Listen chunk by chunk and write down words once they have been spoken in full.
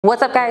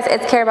What's up guys,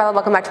 it's Carabella,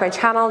 welcome back to my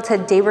channel.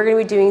 Today we're gonna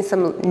be doing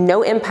some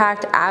no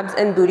impact abs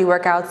and booty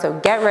workouts, so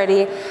get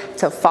ready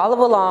to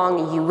follow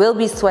along. You will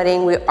be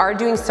sweating. We are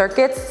doing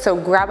circuits, so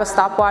grab a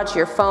stopwatch,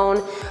 your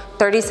phone,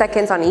 30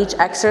 seconds on each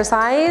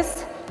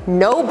exercise.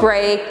 No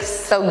breaks,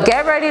 so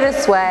get ready to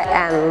sweat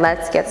and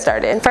let's get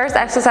started. First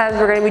exercise,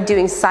 we're gonna be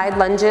doing side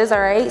lunges,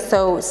 all right?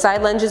 So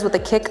side lunges with a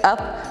kick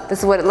up. This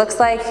is what it looks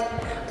like.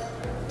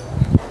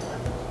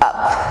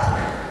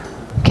 Up,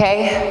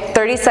 okay?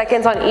 30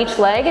 seconds on each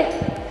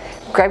leg.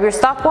 Grab your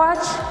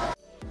stopwatch.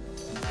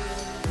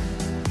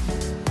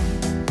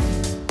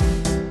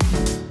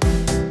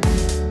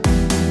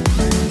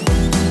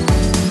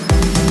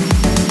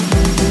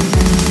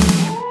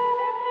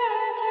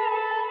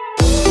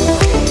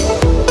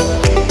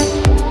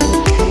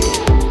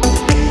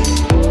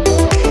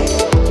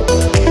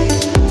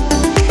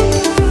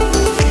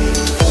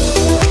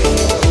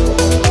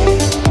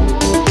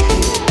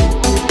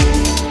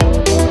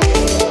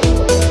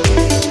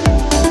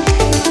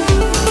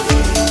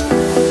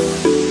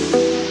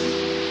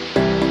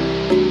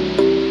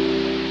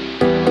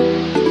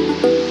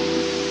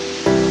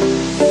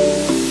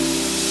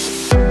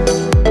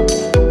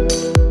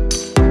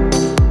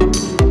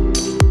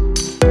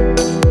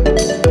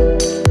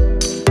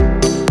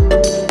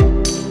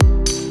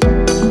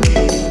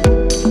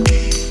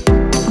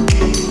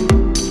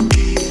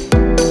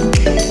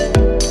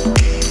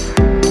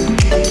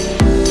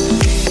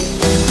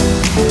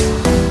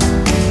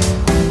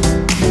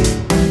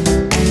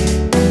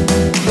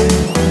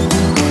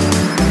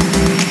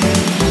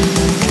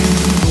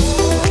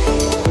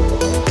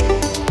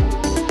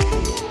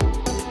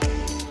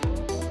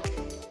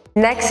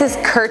 Next is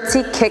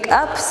curtsy kick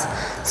ups.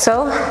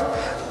 So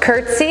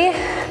curtsy,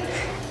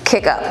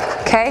 kick up,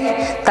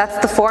 okay? That's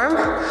the form.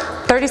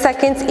 30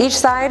 seconds each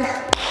side.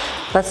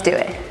 Let's do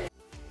it.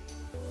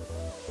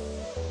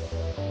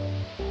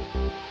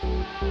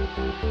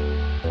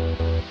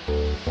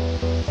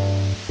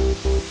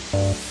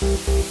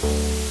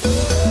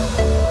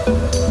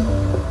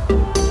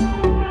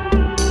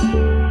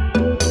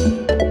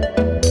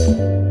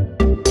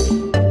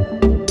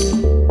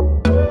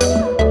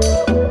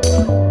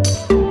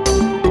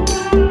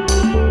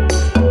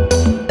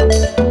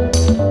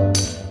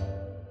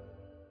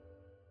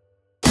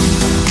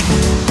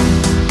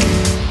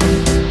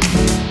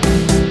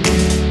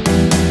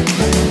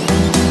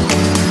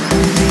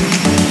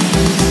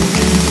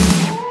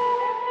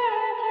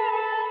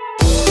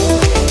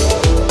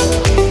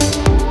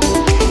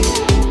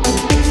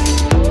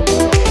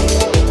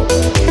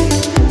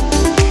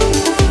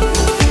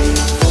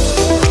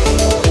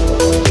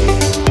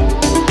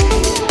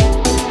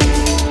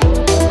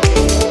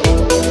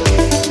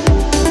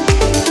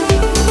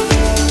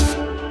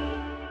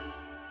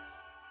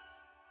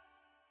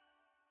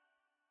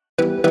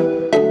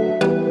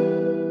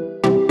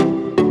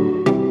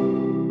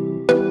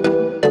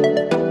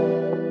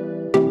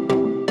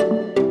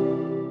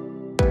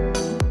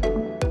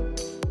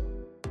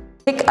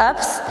 Kick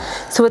ups,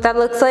 so what that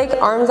looks like,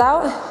 arms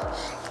out,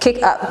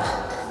 kick up.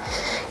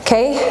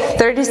 Okay,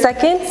 30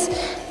 seconds,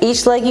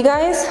 each leg you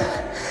guys.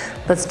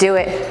 Let's do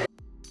it.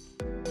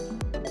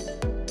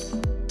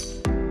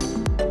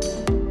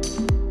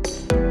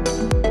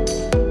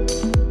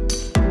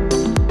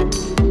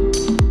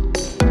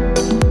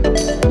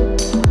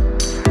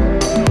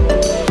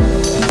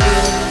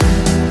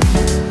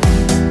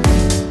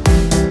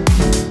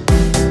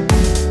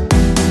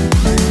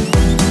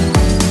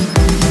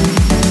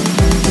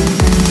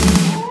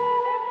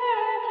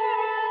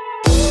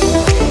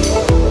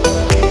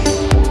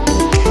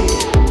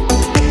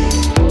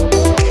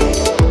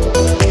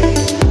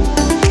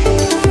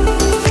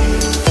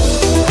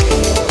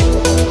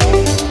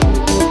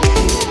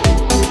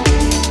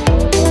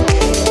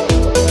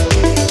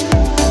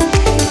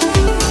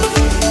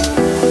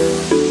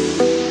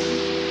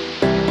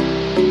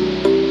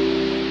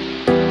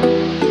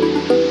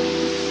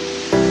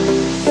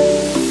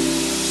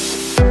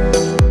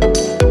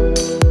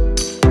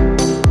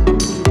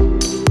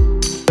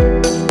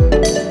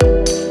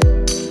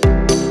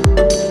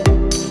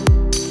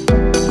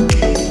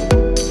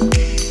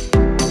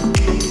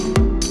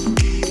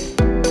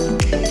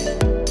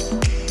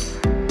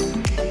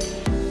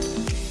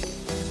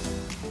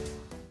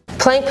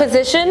 Plank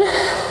position,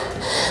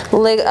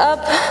 leg up,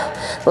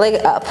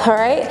 all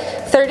right?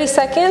 30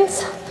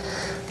 seconds,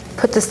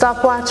 put the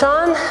stopwatch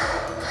on,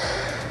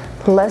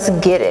 let's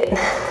get it.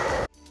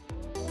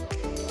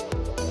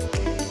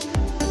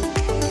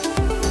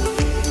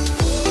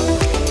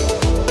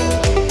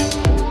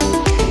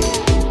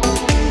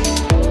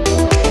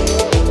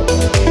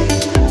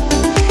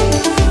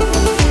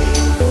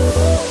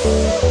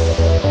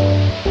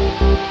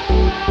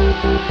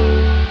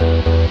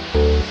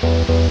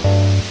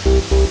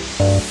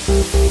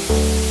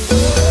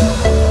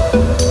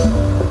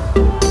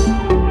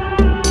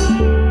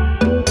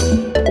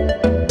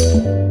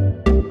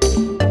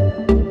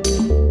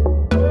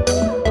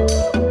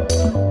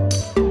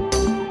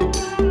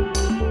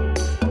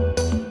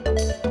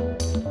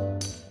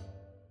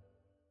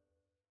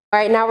 All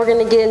right, now we're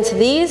gonna get into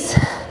these.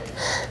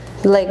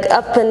 leg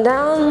up and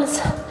downs.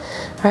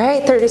 All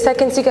right, 30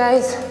 seconds, you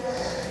guys.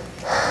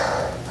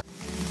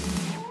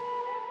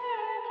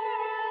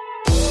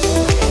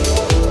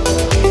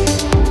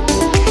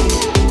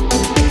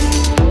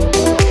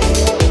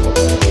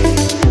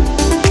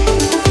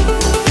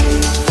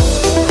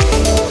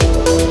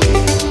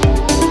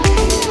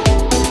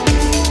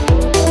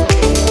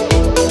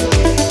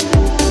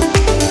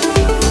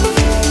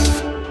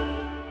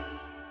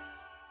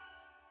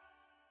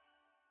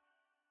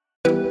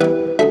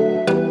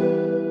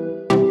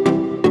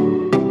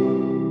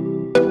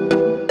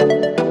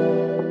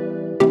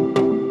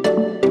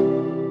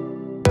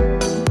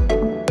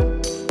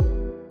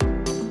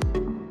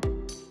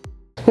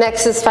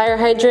 Next is fire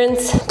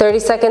hydrants, 30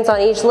 seconds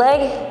on each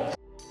leg.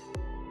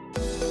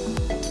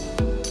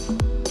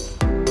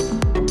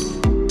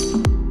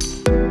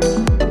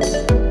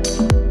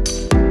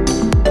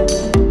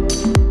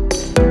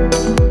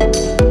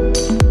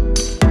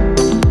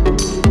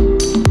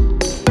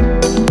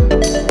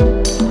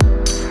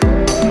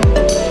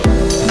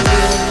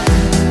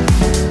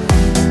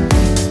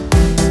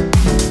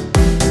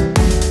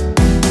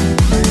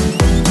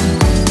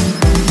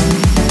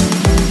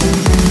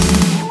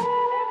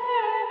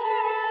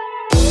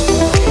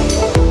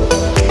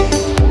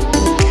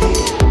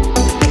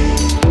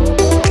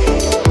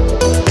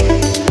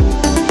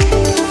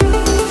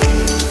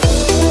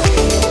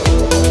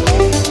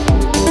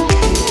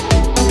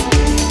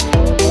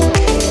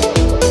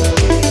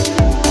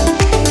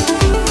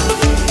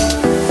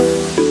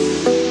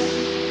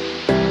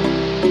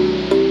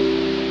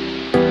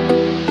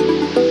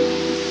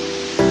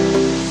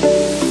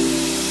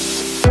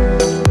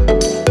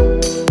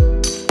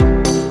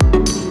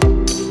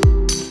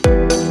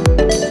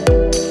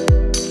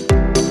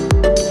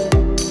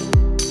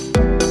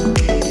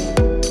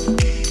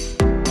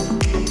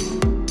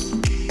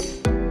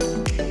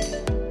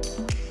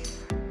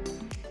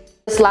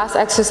 This last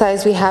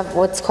exercise, we have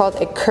what's called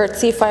a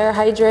curtsy fire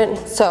hydrant.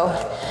 So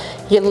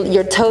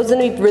your toes are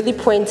gonna be really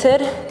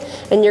pointed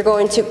and you're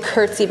going to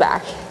curtsy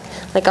back,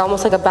 like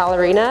almost like a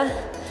ballerina.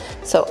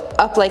 So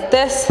up like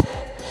this,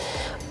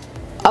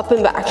 up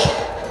and back,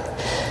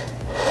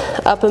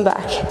 up and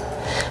back,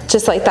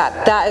 just like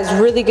that. That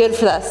is really good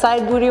for that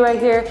side booty right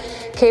here.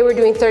 Okay, we're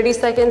doing 30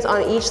 seconds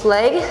on each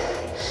leg.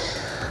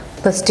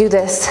 Let's do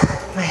this.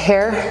 My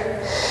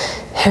hair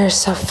is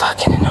so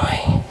fucking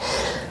annoying.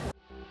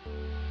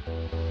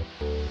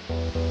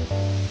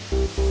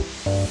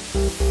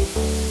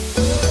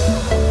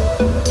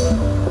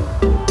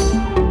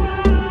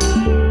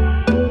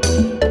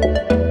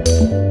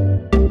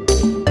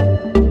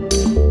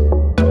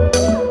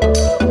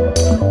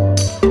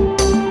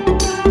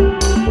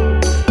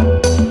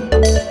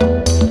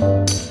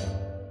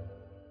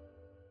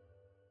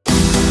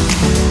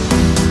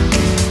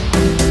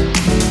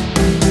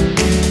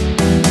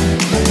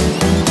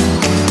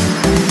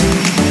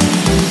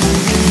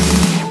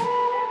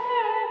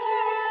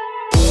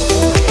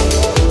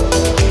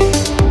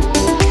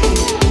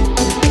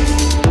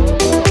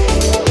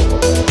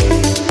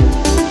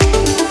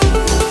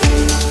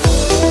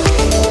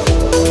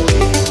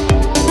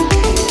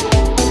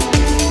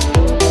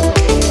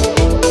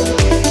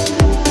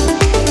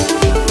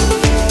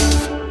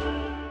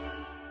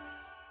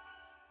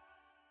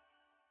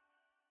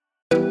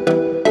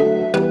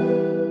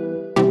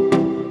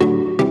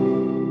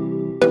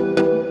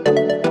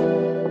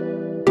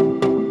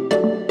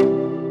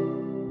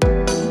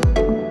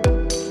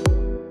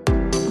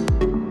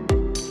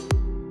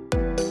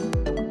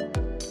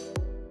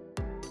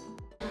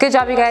 Good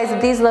job, you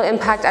guys. These low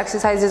impact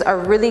exercises are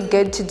really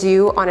good to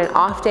do on an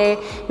off day,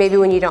 maybe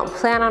when you don't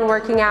plan on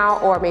working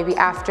out, or maybe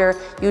after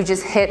you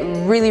just hit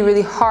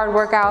really hard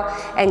workout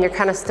and you're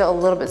kind of still a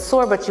little bit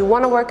sore but you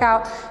want to work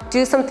out.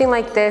 Do something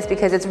like this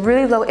because it's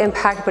really low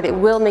impact, but it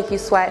will make you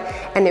sweat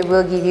and it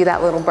will give you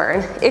that little burn.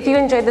 If you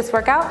enjoyed this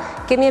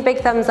workout, give me a big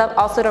thumbs up.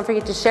 Also, don't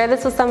forget to share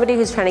this with somebody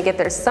who's trying to get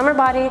their summer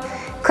body.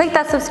 Click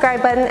that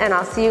subscribe button and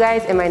I'll see you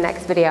guys in my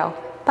next video.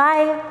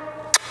 Bye.